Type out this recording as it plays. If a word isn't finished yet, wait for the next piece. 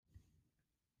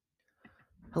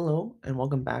Hello, and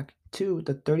welcome back to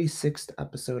the 36th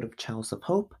episode of Chalice of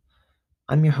Hope.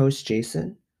 I'm your host,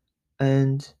 Jason,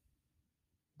 and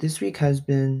this week has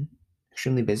been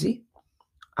extremely busy.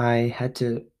 I had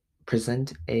to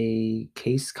present a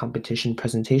case competition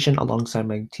presentation alongside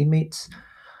my teammates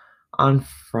on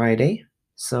Friday,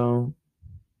 so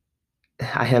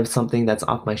I have something that's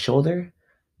off my shoulder.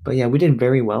 But yeah, we did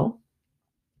very well,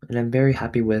 and I'm very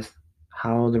happy with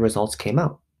how the results came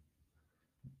out.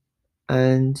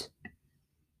 And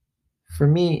for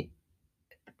me,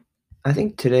 I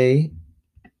think today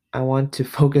I want to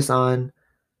focus on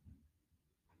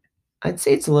I'd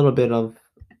say it's a little bit of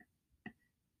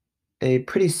a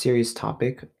pretty serious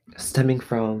topic stemming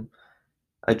from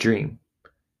a dream.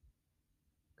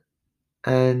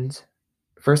 And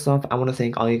first off, I want to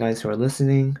thank all you guys who are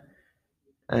listening.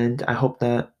 And I hope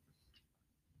that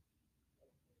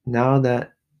now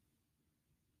that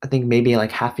I think maybe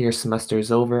like half of your semester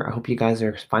is over, I hope you guys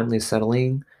are finally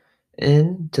settling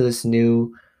into this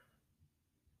new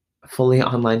fully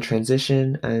online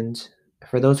transition. And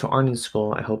for those who aren't in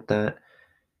school, I hope that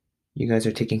you guys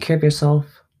are taking care of yourself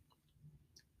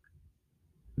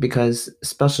because,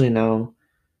 especially now,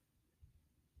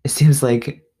 it seems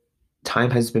like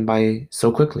time has been by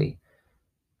so quickly.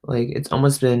 Like it's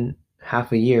almost been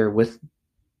half a year with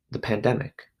the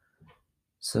pandemic.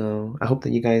 So I hope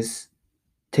that you guys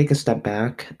take a step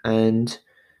back and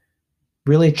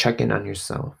really check in on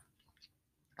yourself.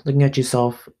 Looking at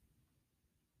yourself,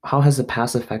 how has the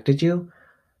past affected you,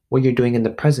 what you're doing in the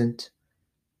present,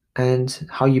 and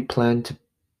how you plan to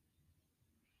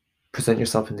present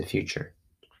yourself in the future.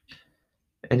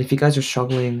 And if you guys are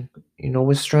struggling,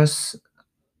 with stress,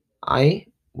 I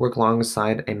work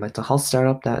alongside a mental health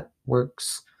startup that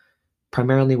works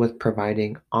primarily with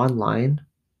providing online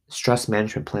stress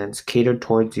management plans catered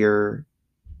towards your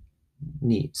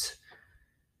needs.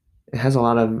 It has a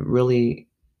lot of really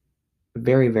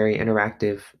very, very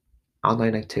interactive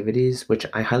online activities, which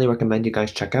I highly recommend you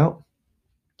guys check out.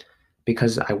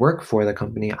 Because I work for the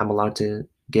company, I'm allowed to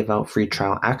give out free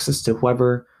trial access to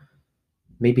whoever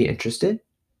may be interested.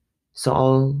 So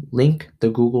I'll link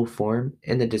the Google form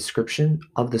in the description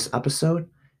of this episode,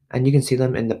 and you can see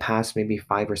them in the past maybe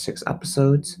 5 or 6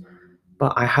 episodes.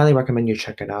 But I highly recommend you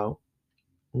check it out.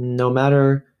 No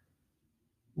matter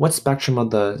what spectrum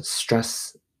of the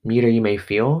stress meter you may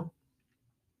feel,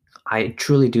 I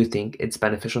truly do think it's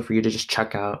beneficial for you to just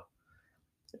check out,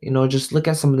 just look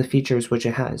at some of the features which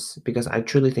it has, because I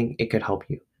truly think it could help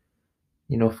you,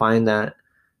 find that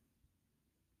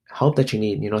help that you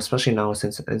need, especially now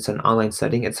since it's an online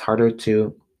setting, it's harder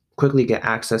to quickly get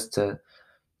access to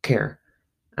care.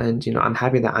 And, I'm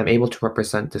happy that I'm able to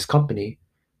represent this company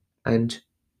and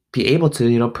be able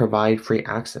to, provide free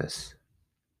access.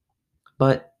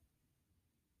 But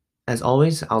as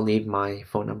always, I'll leave my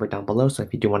phone number down below. So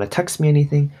if you do want to text me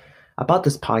anything about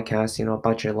this podcast,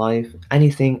 about your life,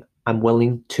 anything, I'm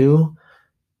willing to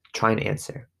try and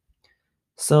answer.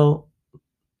 So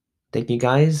thank you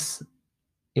guys,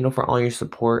 for all your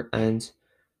support. And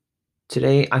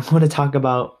today I'm going to talk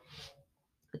about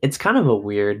it's kind of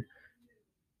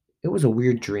it was a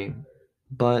weird dream,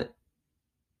 but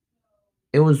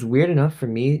it was weird enough for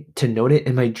me to note it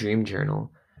in my dream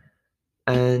journal.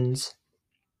 And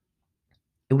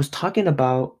it was talking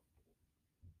about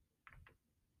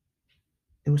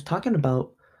it was talking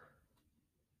about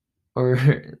or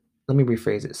let me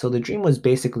rephrase it. So the dream was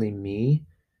basically me.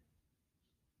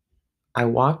 I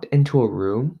walked into a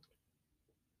room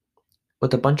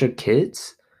with a bunch of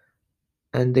kids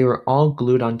and they were all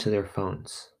glued onto their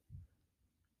phones.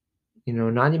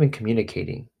 Not even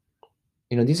communicating.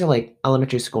 These are like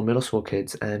elementary school, middle school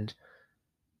kids and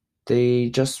they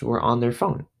just were on their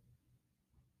phone.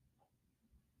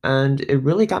 And it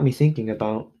really got me thinking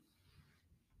about,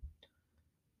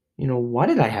 why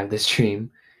did I have this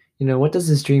dream? What does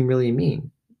this dream really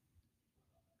mean?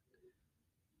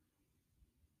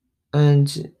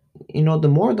 And, the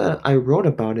more that I wrote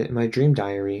about it in my dream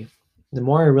diary, the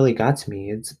more it really got to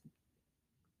me.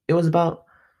 It was about,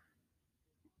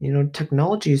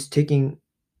 technology is taking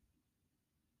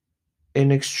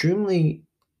an extremely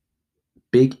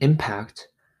big impact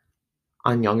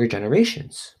on younger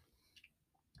generations.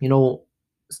 You know,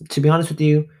 to be honest with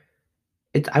you,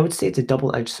 I would say it's a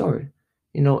double-edged sword.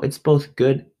 It's both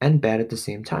good and bad at the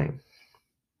same time.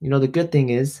 The good thing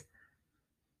is,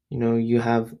 you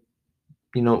have,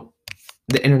 you know,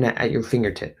 the internet at your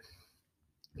fingertip.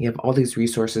 You have all these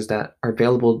resources that are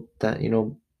available that,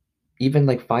 even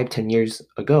like 5, 10 years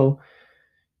ago,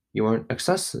 you weren't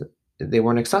access they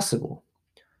weren't accessible.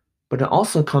 But it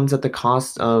also comes at the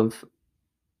cost of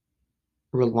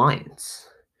reliance.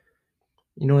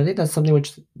 I think that's something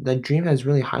which that dream has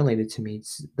really highlighted to me.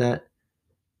 It's that,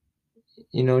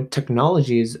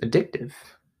 technology is addictive.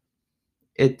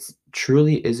 It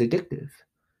truly is addictive.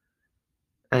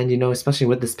 And, especially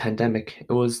with this pandemic,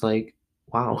 it was like,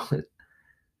 wow,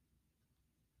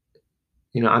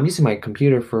 I'm using my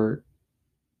computer for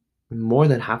more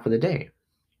than half of the day.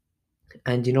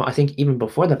 And, I think even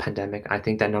before the pandemic, I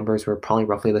think that numbers were probably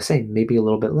roughly the same, maybe a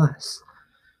little bit less.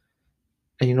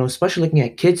 And, especially looking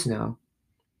at kids now,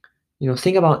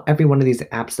 think about every one of these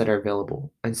apps that are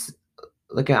available and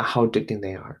look at how addicting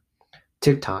they are.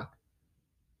 TikTok,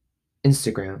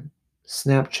 Instagram,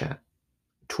 Snapchat,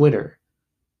 Twitter,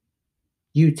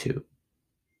 YouTube,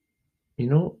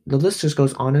 the list just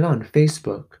goes on and on.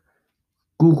 Facebook,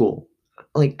 Google,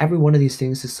 like every one of these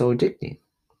things is so addicting.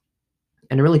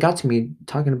 And it really got to me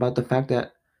talking about the fact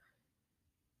that,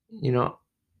 you know,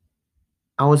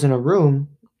 I was in a room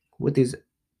with these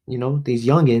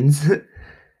youngins,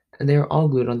 and they were all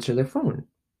glued onto their phone.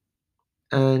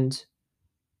 And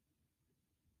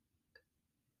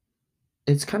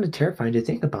it's kind of terrifying to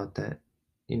think about that,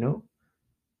 you know,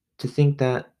 to think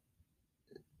that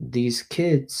these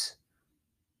kids,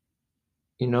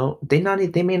 they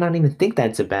may not even think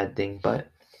that's a bad thing,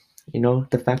 but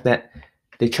the fact that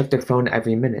they check their phone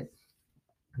every minute,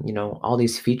 all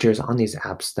these features on these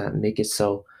apps that make it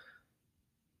so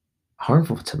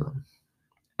harmful to them.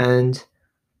 And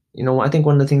I think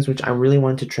one of the things which I really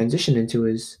want to transition into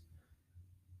is,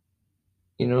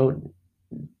 you know,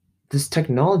 this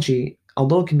technology,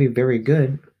 although it can be very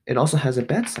good, it also has a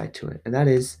bad side to it. And that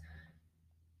is,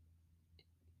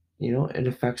 it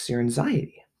affects your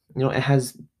anxiety. It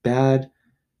has bad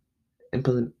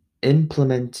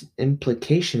implement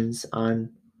implications on,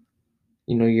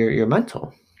 your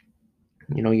mental,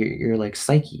 your like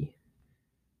psyche.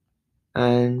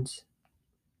 And,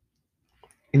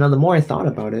 the more I thought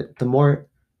about it, the more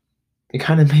it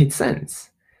kind of made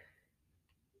sense.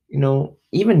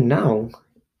 Even now,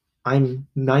 I'm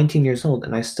 19 years old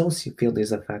and I still feel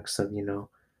these effects of,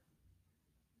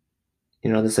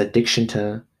 this addiction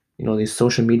to, these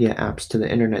social media apps, to the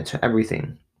internet, to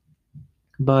everything.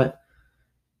 But,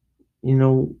 you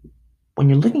know, when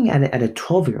you're looking at it at a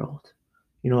 12-year-old,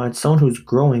 at someone who's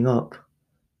growing up,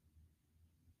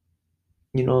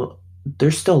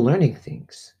 they're still learning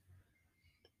things.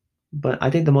 But I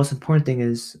think the most important thing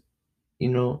is, you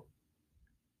know,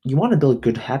 you want to build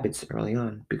good habits early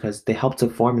on because they help to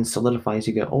form and solidify as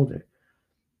you get older.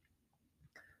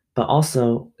 But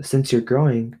also, since you're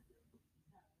growing,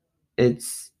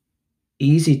 it's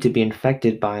easy to be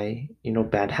infected by,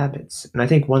 bad habits. And I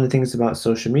think one of the things about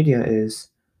social media is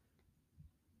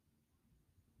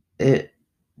it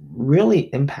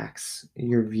really impacts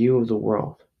your view of the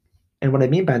world. And what I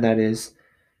mean by that is,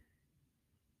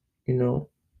 you know,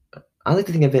 I like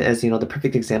to think of it as, the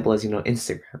perfect example is,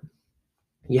 Instagram.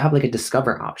 You have like a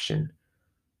discover option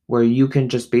where you can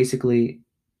just basically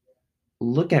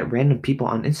look at random people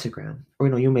on Instagram, or,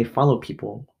 you may follow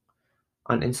people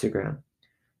on Instagram.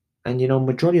 And,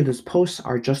 majority of those posts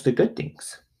are just the good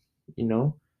things, you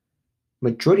know?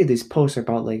 Majority of these posts are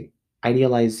about like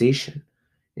idealization.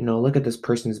 Look at this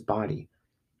person's body.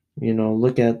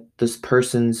 Look at this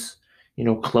person's,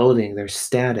 clothing, their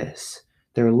status,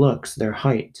 their looks, their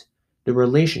height, their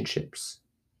relationships.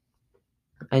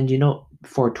 And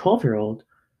for a 12-year-old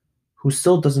who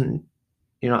still doesn't,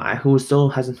 who still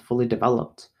hasn't fully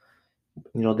developed,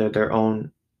 their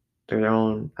own,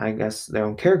 I guess, their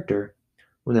own character,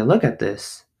 when they look at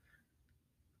this,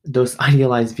 those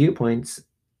idealized viewpoints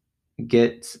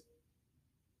get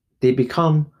they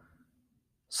become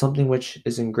something which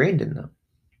is ingrained in them.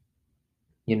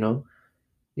 You know,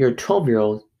 you're a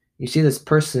 12-year-old, you see this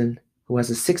person who has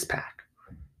a six pack,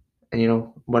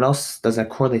 and what else does that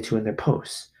correlate to in their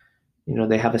posts?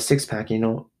 They have a six pack,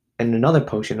 and another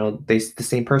post, the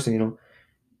same person,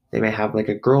 they may have like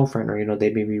a girlfriend, or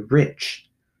they may be rich.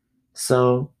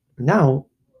 So now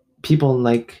people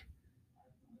like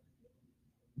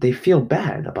they feel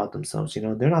bad about themselves.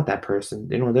 They're not that person.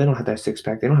 They don't have that six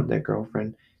pack. They don't have that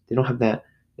girlfriend. They don't have that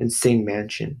insane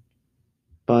mansion.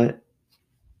 But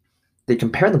they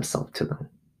compare themselves to them.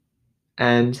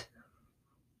 And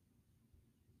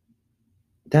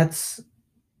that's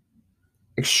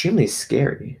extremely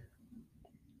scary.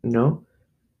 You know?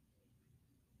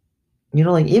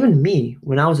 Like even me,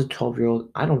 when I was a 12-year-old,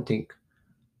 I don't think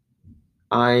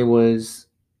I was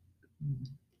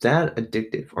that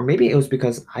addictive. Or maybe it was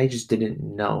because I just didn't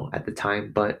know at the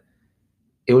time, but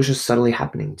it was just subtly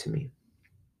happening to me.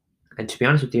 And to be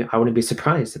honest with you, I wouldn't be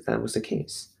surprised if that was the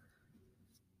case.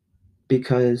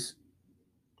 Because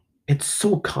it's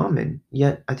so common,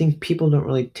 yet I think people don't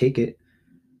really take it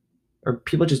or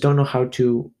people just don't know how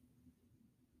to,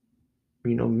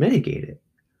 mitigate it.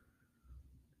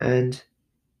 And,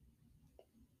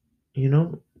 you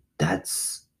know,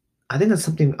 that's, I think that's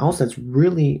something else that's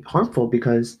really harmful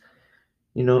because,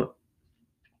 you know,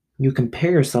 you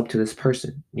compare yourself to this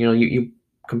person. You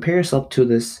compare yourself to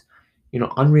this,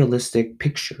 unrealistic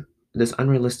picture, this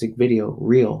unrealistic video,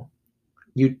 reel,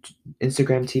 you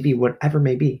Instagram TV, whatever it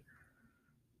may be.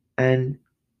 And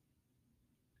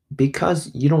because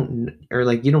you don't or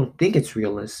like you don't think it's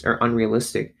realistic or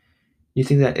unrealistic, you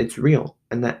think that it's real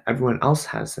and that everyone else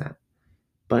has that.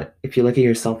 But if you look at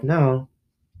yourself now,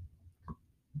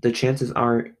 the chances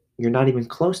are you're not even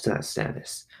close to that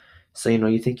status. So,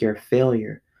 you think you're a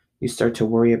failure. You start to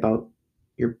worry about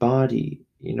your body,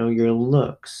 your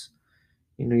looks.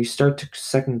 You start to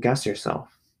second guess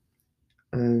yourself.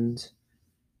 And,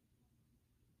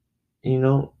 you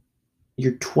know,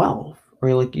 you're 12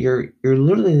 or like you're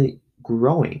literally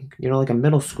growing, like a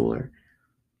middle schooler,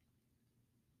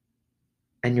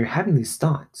 and you're having these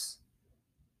thoughts.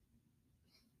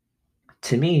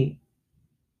 To me,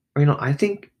 or I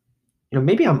think,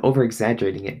 maybe I'm over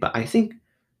exaggerating it, but I think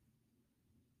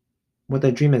what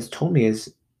that dream has told me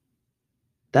is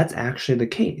that's actually the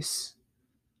case.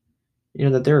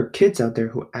 That there are kids out there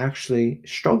who actually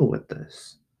struggle with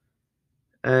this.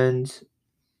 And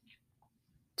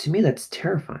to me, that's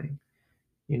terrifying.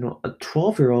 A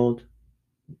 12-year-old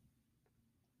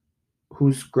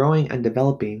who's growing and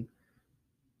developing,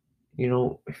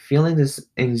 feeling this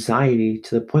anxiety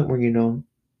to the point where,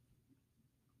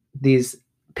 these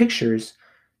pictures,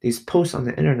 these posts on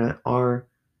the internet are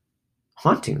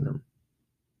haunting them.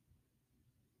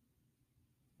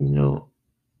 You know,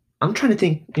 I'm trying to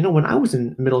think, when I was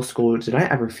in middle school, did I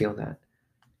ever feel that?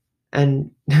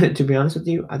 And to be honest with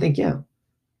you, I think, yeah,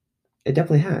 it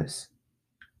definitely has.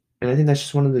 And I think that's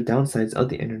just one of the downsides of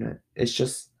the internet. It's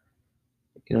just,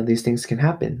 these things can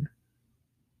happen.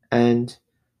 And,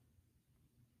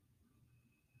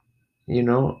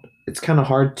 it's kind of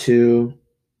hard to,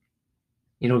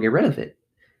 get rid of it,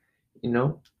 you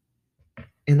know?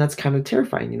 And that's kind of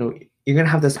terrifying. You're going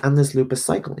to have this endless loop of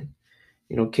cycling.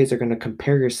 Kids are going to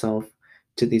compare yourself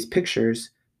to these pictures,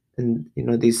 and,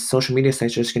 these social media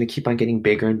sites are just going to keep on getting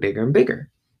bigger and bigger and bigger.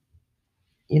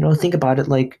 Think about it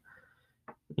like,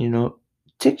 you know,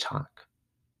 TikTok,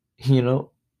 you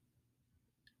know,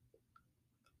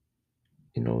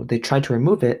 they tried to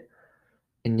remove it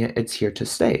and yet it's here to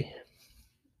stay.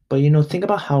 But think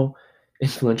about how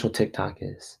influential TikTok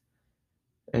is.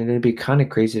 And it'd be kind of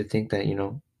crazy to think that, you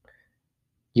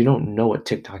don't know what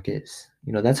TikTok is.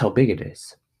 That's how big it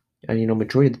is. And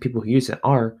majority of the people who use it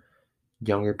are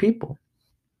younger people.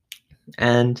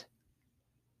 And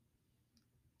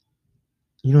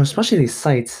especially these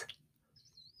sites,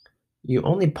 you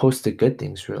only post the good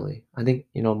things really. I think,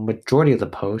 majority of the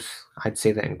posts, I'd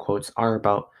say that in quotes, are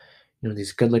about,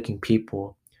 these good-looking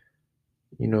people,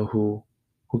 who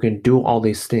can do all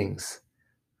these things.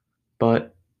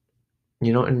 But,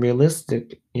 in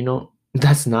realistic,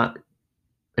 that's not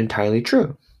entirely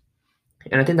true.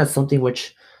 And I think that's something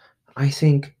which I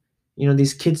think,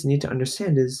 these kids need to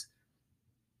understand is,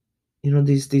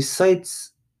 these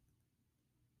sites,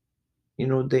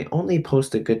 they only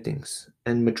post the good things.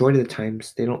 And majority of the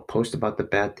times they don't post about the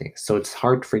bad things. So it's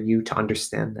hard for you to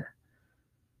understand that.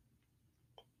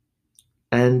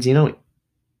 And and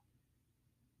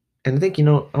I think,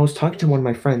 I was talking to one of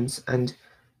my friends and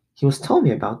he was telling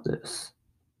me about this.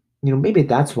 Maybe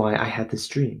that's why I had this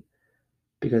dream.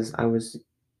 Because I was,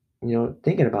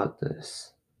 thinking about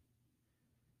this.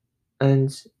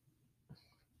 And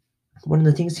one of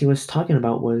the things he was talking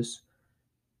about was,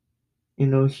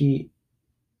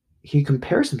 he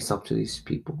compares himself to these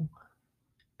people.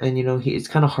 And it's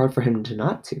kind of hard for him to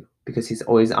not to because he's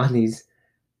always on these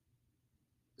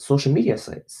social media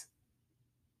sites.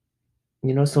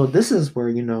 So this is where,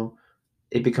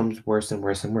 it becomes worse and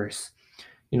worse and worse.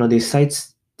 These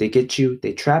sites, they get you,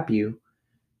 they trap you,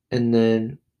 and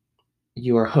then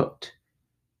you are hooked.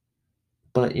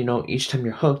 But each time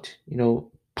you're hooked,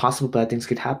 possible bad things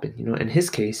could happen. In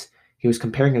his case, he was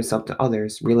comparing himself to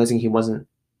others, realizing he wasn't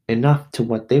enough to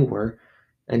what they were,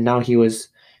 and now he was,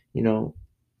 you know,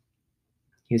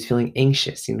 he was feeling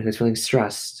anxious, he was feeling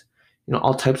stressed,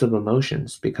 all types of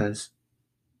emotions because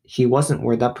he wasn't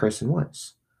where that person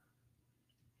was.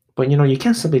 But you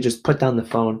can't simply just put down the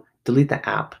phone, delete the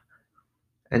app,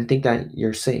 and think that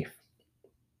you're safe.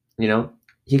 You know,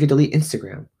 he could delete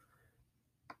Instagram,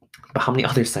 but how many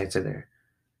other sites are there?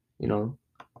 You know,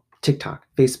 TikTok,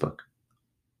 Facebook,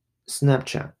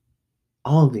 Snapchat,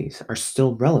 all of these are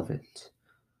still relevant.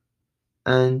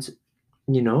 And,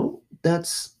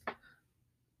 that's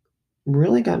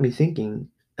really got me thinking.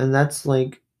 And that's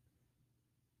like,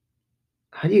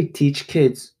 how do you teach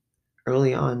kids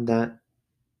early on that,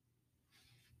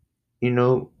 you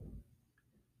know,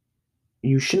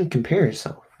 you shouldn't compare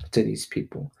yourself to these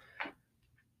people?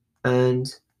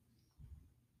 And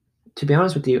to be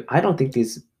honest with you, I don't think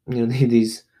these,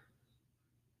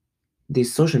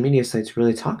 these social media sites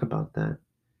really talk about that.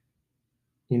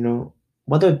 You know,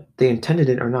 whether they intended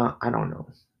it or not, I don't know.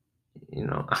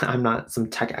 I'm not some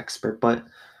tech expert, but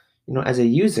as a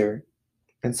user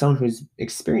and someone who's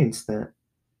experienced that,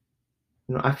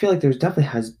 I feel like there's definitely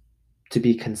has to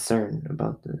be concern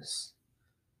about this.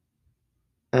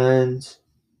 And,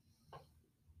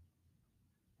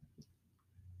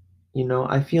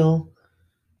 I feel,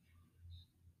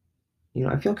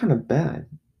 I feel kind of bad.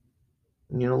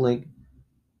 Like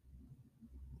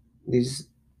these,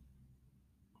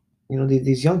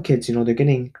 these young kids, you know, they're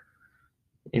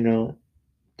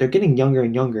getting younger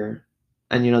and younger,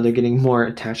 and they're getting more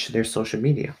attached to their social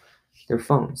media, their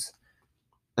phones.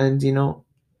 And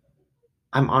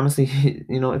I'm honestly,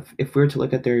 if we were to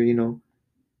look at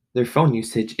their phone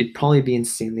usage, it'd probably be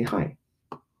insanely high,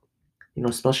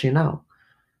 especially now.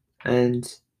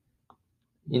 And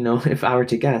if I were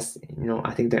to guess,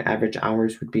 I think their average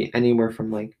hours would be anywhere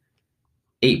from like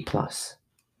 8 plus.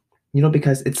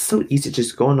 Because it's so easy to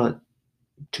just go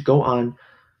on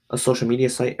a social media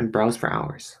site and browse for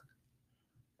hours.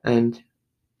 And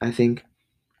I think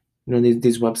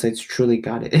these websites truly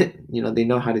got it. They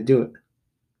know how to do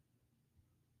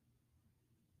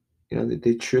it.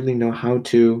 They truly know how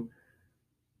to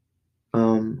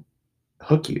um,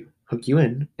 hook you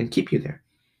in, and keep you there.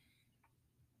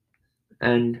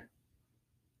 And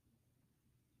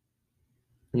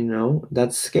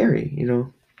that's scary.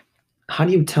 How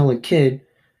do you tell a kid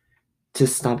to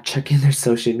stop checking their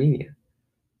social media?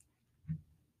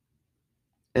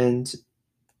 And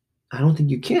I don't think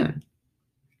you can.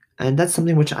 And that's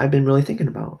something which I've been really thinking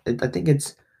about. I think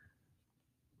it's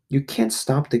you can't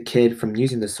stop the kid from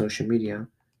using the social media.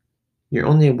 Your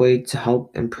only way to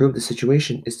help improve the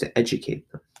situation is to educate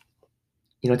them.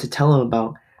 To tell them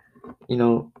about, you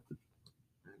know,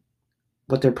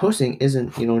 what they're posting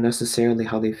isn't, necessarily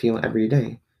how they feel every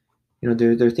day.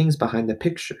 There are things behind the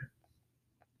picture.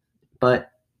 But,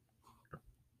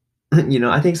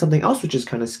 I think something else which is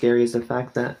kind of scary is the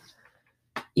fact that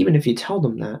even if you tell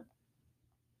them that,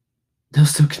 they'll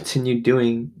still continue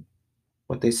doing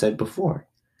what they said before.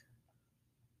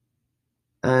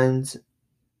 And,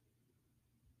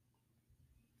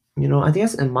 I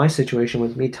guess in my situation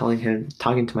with me talking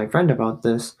to my friend about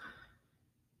this,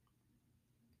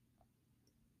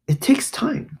 it takes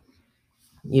time.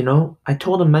 I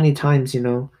told him many times,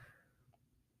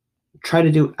 try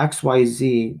to do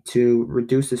XYZ to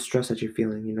reduce the stress that you're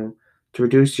feeling, to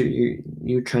reduce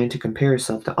you trying to compare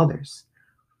yourself to others.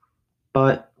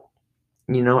 But,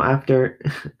 after,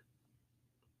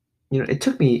 it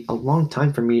took me a long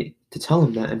time for me to tell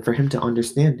him that and for him to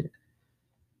understand it.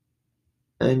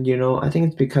 And, I think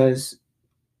it's because,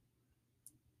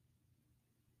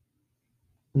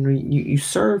 you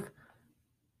serve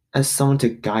as someone to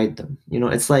guide them.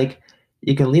 It's like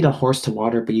you can lead a horse to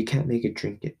water, but you can't make it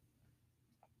drink it.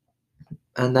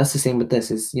 And that's the same with this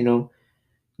is, you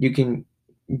can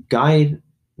guide,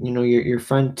 your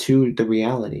friend to the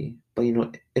reality, but,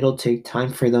 it'll take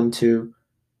time for them to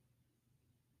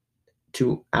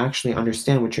actually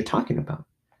understand what you're talking about.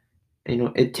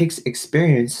 And, it takes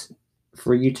experience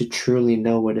for you to truly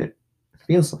know what it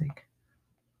feels like.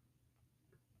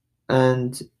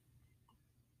 And,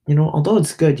 although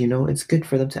it's good, it's good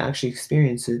for them to actually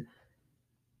experience it.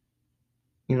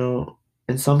 You know,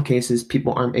 in some cases,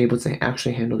 people aren't able to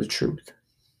actually handle the truth.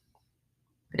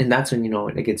 And that's when,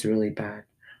 it gets really bad.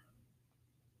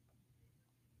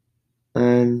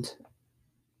 And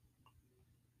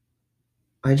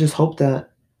I just hope that,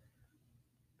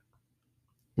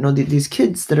 these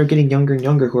kids that are getting younger and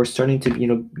younger who are starting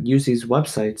to, use these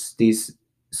websites, these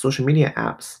social media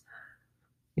apps,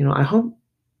 I hope,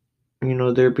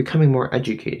 they're becoming more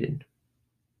educated.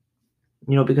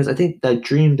 Because I think that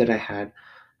dream that I had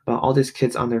about all these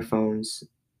kids on their phones,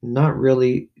 not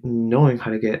really knowing how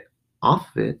to get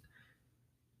off of it,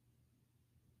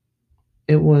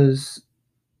 it was,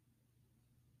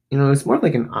 it's more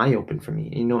like an eye open for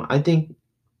me. I think,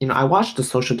 I watched The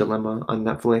Social Dilemma on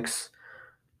Netflix.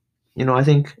 You know, I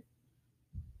think,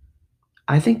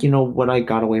 what I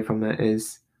got away from it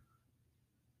is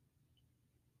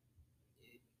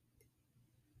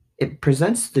it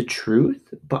presents the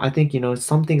truth, but I think,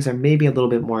 some things are maybe a little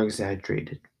bit more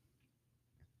exaggerated.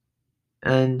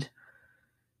 And,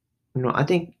 I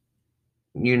think,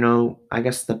 I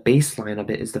guess the baseline of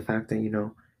it is the fact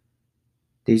that,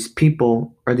 these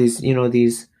people or these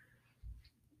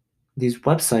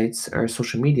websites or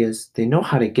social medias, they know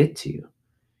how to get to you.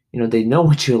 They know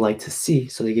what you like to see,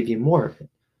 so they give you more of it.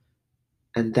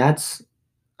 And that's,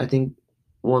 I think,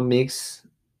 what makes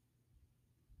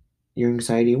your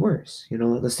anxiety worse.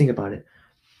 Let's think about it.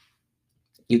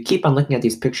 You keep on looking at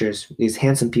these pictures, these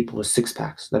handsome people with six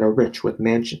packs that are rich with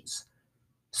mansions.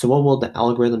 So what will the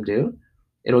algorithm do?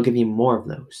 It'll give you more of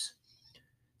those.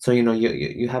 So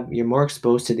you're more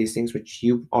exposed to these things which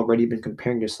you've already been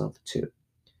comparing yourself to.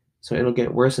 So it'll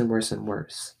get worse and worse and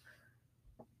worse.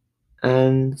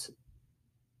 And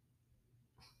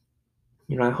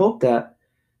I hope that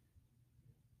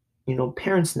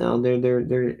parents now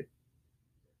they're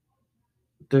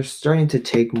starting to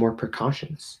take more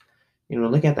precautions.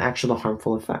 Look at the actual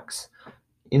harmful effects.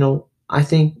 I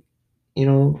think you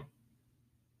know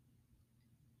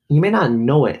you may not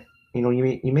know it.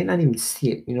 You may not even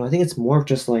see it. I think it's more of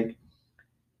just like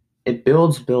it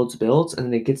builds, and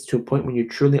then it gets to a point when you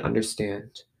truly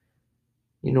understand.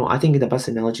 I think the best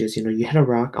analogy is you hit a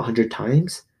rock 100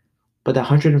 times, but the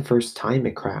 101st time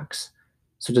it cracks.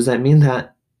 So does that mean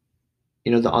that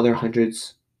the other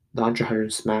hundreds, the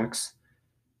hundred smacks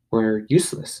were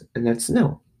useless? And that's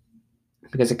no,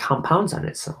 because it compounds on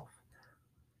itself.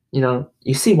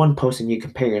 You see one post and you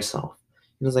compare yourself.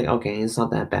 It's like, okay, it's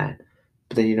not that bad.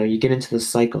 But then you get into the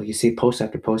cycle. You see post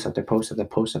after post after post after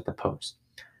post after post.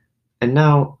 And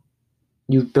now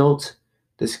you've built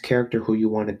this character who you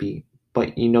want to be,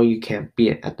 but you can't be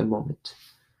it at the moment.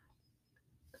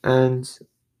 And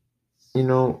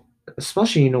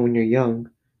especially when you're young,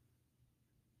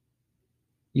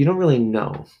 you don't really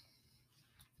know.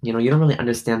 You don't really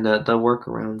understand the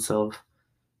workarounds of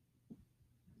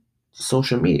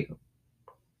social media.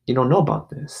 You don't know about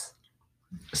this.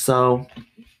 So,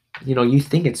 you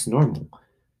think it's normal.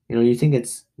 You think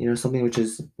it's, something which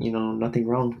is, nothing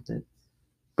wrong with it.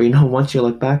 But once you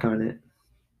look back on it,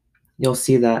 you'll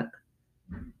see that,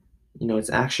 it's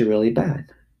actually really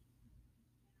bad.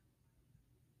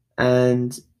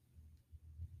 And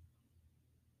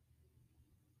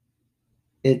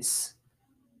it's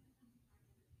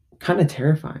kind of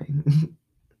terrifying.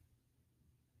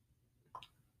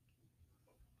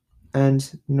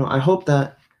 And, I hope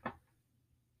that,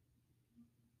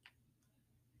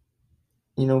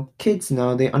 kids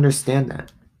now, they understand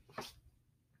that.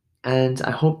 And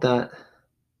I hope that,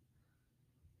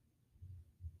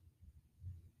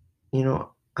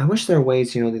 I wish there are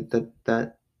ways,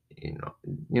 that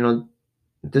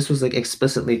this was like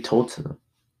explicitly told to them.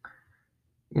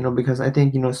 Because I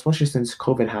think, especially since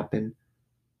COVID happened,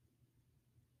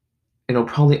 it'll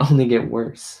probably only get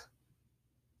worse.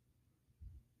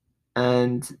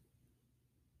 And,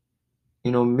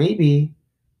 maybe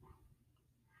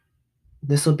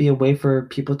this will be a way for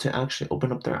people to actually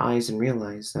open up their eyes and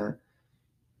realize that,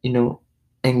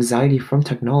 anxiety from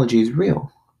technology is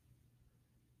real.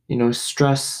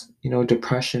 Stress,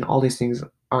 depression, all these things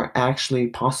are actually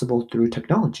possible through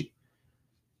technology.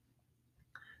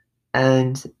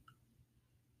 And,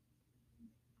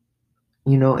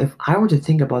 if I were to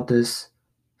think about this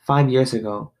 5 years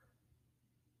ago,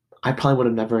 I probably would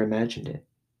have never imagined it.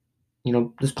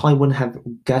 This probably wouldn't have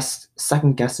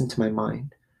second guessed into my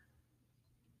mind.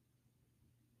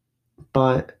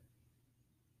 But,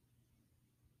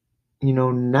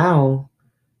 now,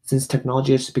 since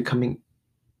technology is becoming,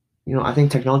 I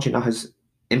think technology now has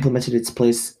implemented its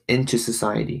place into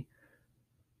society.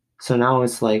 So now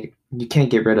it's like you can't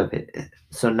get rid of it.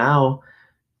 So now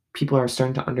people are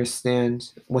starting to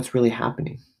understand what's really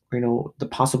happening, the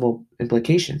possible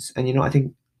implications. And, I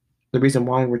think the reason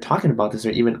why we're talking about this,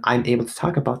 or even I'm able to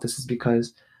talk about this, is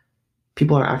because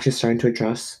people are actually starting to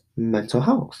address mental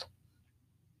health.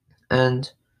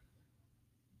 And,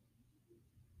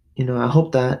 I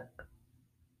hope that,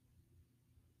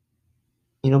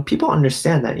 people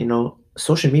understand that,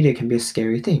 social media can be a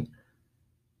scary thing.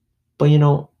 But,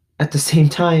 at the same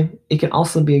time, it can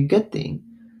also be a good thing.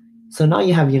 So now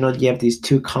you have these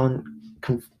two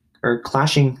or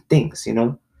clashing things.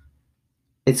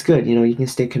 It's good, you can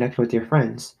stay connected with your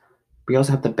friends. But you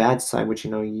also have the bad side, which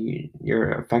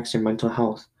your affects your mental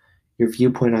health, your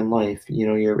viewpoint on life,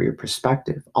 your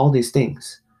perspective, all these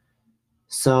things.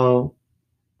 So,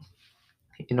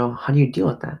 how do you deal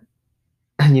with that?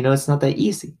 And it's not that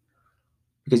easy,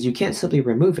 because you can't simply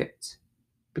remove it,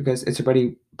 because it's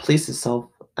already placed itself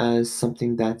as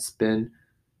something that's been,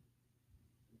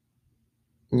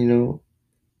 you know,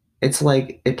 it's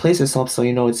like it plays itself, so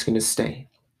it's going to stay.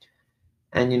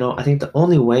 And I think the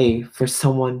only way for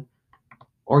someone,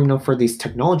 or for these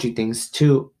technology things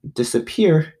to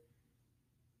disappear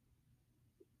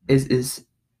is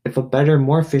if a better,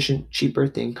 more efficient, cheaper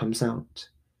thing comes out.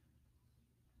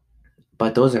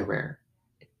 But those are rare.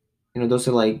 Those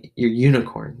are like your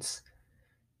unicorns.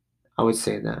 I would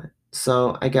say that.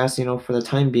 So I guess, for the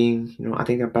time being, I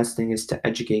think the best thing is to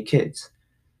educate kids.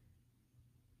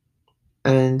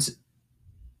 And,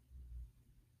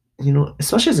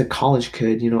 especially as a college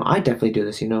kid, I definitely do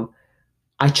this.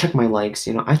 I check my likes,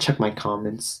 I check my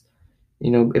comments.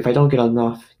 If I don't get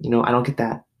enough, I don't get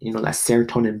that, that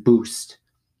serotonin boost.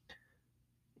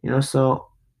 So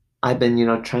I've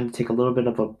been, trying to take a little bit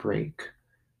of a break.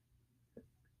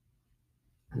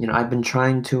 I've been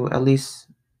trying to at least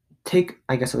take,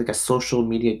 I guess, like a social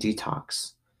media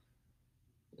detox.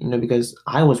 Because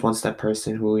I was once that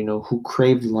person who, who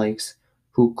craved likes,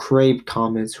 who craved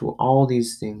comments, who all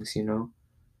these things. If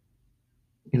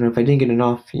I didn't get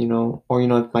enough, or,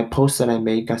 if my post that I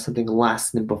made got something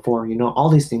less than before, all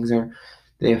these things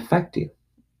they affect you.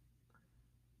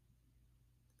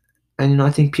 And,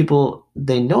 I think people,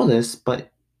 they know this,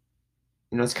 but,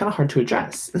 it's kind of hard to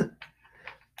address.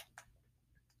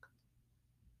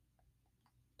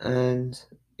 And,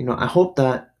 I hope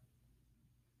that,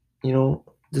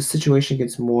 the situation it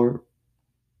gets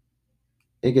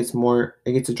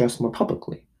addressed more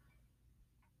publicly.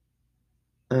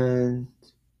 And,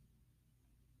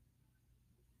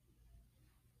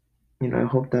 I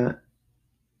hope that,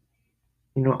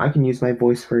 I can use my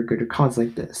voice for a greater cause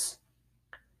like this.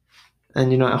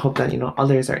 And, I hope that,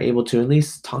 others are able to at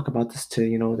least talk about this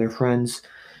to, their friends,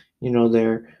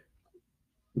 their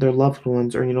loved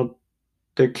ones, or,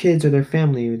 their kids or their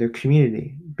family or their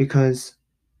community. Because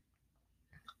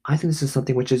I think this is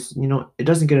something which is, it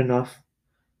doesn't get enough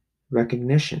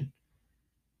recognition.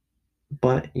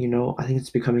 But, I think it's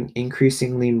becoming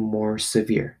increasingly more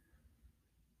severe.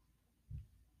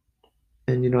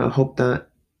 And, I hope that,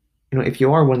 if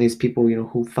you are one of these people,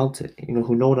 who felt it,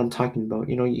 who know what I'm talking about,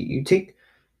 you take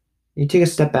a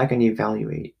step back and you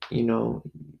evaluate,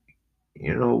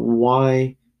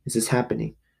 why is this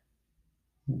happening?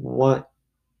 What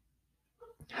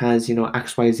has,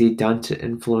 XYZ done to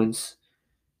influence,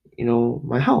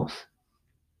 my health?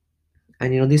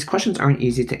 And, these questions aren't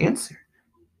easy to answer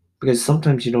because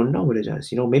sometimes you don't know what it does.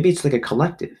 Maybe it's like a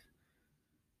collective.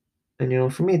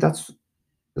 And, for me, that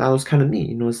was kind of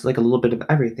me. It's like a little bit of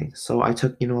everything. So I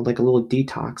took, like a little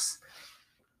detox.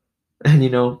 And,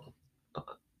 I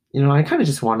kind of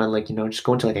just want to like, just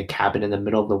go into like a cabin in the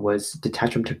middle of the woods,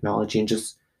 detach from technology and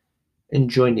just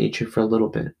enjoy nature for a little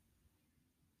bit.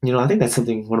 I think that's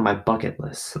something, one of my bucket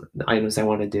list items I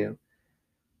want to do.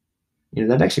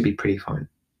 That'd actually be pretty fun.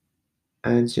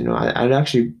 And, I'd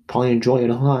actually probably enjoy it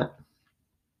a lot.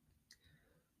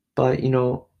 But, in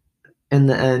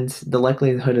the end, the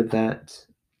likelihood of that,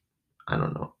 I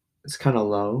don't know, it's kind of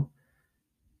low.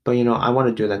 But, I want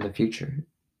to do that in the future.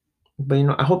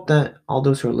 But, I hope that all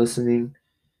those who are listening,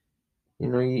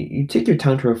 you take your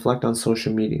time to reflect on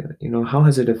social media. How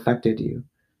has it affected you?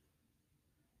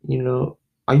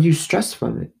 Are you stressed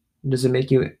from it? Does it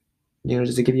make you,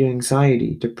 does it give you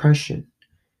anxiety, depression?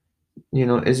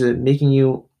 Is it making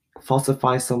you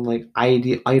falsify some like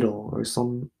idol or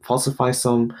some falsify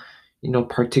some,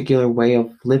 particular way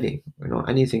of living,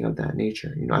 anything of that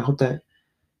nature? I hope that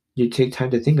you take time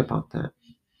to think about that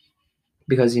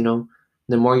because,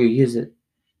 the more you use it,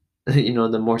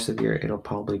 the more severe it'll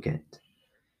probably get.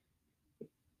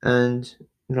 And,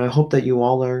 I hope that you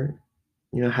all are,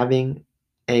 having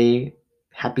a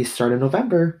happy start of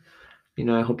November.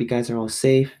 I hope you guys are all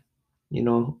safe,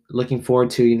 looking forward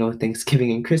to,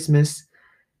 Thanksgiving and Christmas.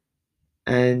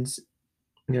 And,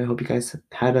 I hope you guys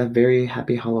had a very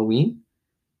happy Halloween.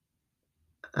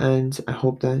 And I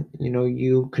hope that,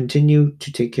 you continue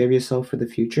to take care of yourself for the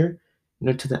future,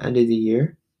 to the end of the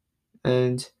year.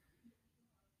 And,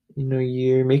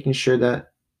 you're making sure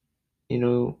that,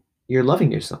 you're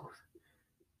loving yourself.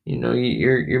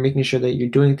 You're making sure that you're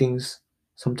doing things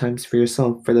sometimes for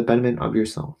yourself, for the betterment of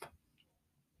yourself.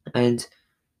 And,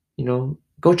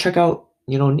 go check out,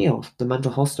 Neil, the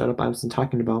mental health startup I was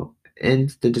talking about in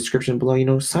the description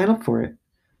below. Sign up for it.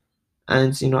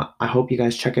 And, I hope you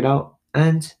guys check it out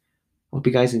and hope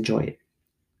you guys enjoy it.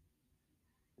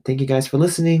 Thank you guys for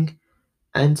listening,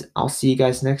 and I'll see you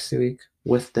guys next week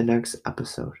with the next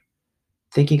episode.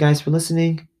 Thank you guys for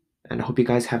listening, and I hope you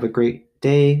guys have a great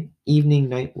day, evening,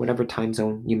 night, whatever time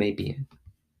zone you may be in.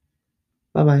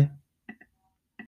 Bye bye.